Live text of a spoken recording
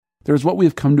There is what we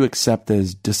have come to accept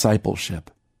as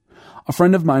discipleship. A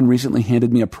friend of mine recently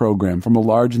handed me a program from a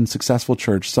large and successful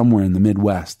church somewhere in the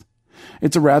Midwest.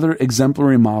 It's a rather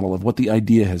exemplary model of what the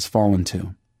idea has fallen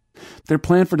to. Their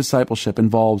plan for discipleship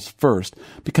involves, first,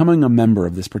 becoming a member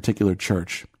of this particular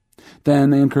church.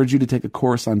 Then they encourage you to take a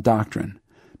course on doctrine,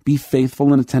 be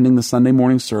faithful in attending the Sunday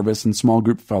morning service and small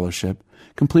group fellowship,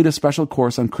 complete a special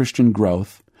course on Christian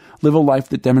growth, live a life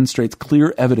that demonstrates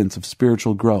clear evidence of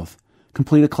spiritual growth,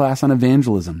 complete a class on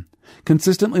evangelism,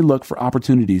 consistently look for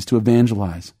opportunities to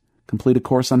evangelize, complete a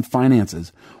course on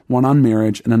finances, one on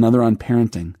marriage and another on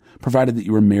parenting, provided that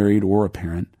you are married or a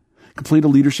parent, complete a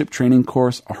leadership training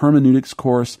course, a hermeneutics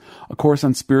course, a course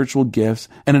on spiritual gifts,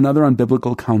 and another on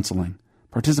biblical counseling,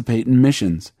 participate in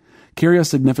missions, carry a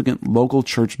significant local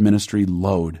church ministry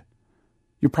load.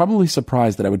 You're probably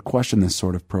surprised that I would question this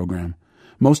sort of program.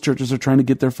 Most churches are trying to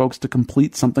get their folks to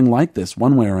complete something like this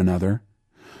one way or another.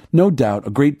 No doubt,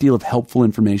 a great deal of helpful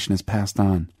information is passed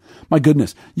on. My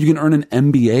goodness, you can earn an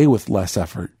MBA with less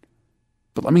effort.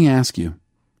 But let me ask you,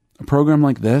 a program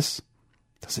like this,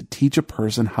 does it teach a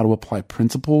person how to apply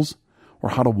principles or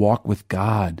how to walk with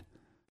God?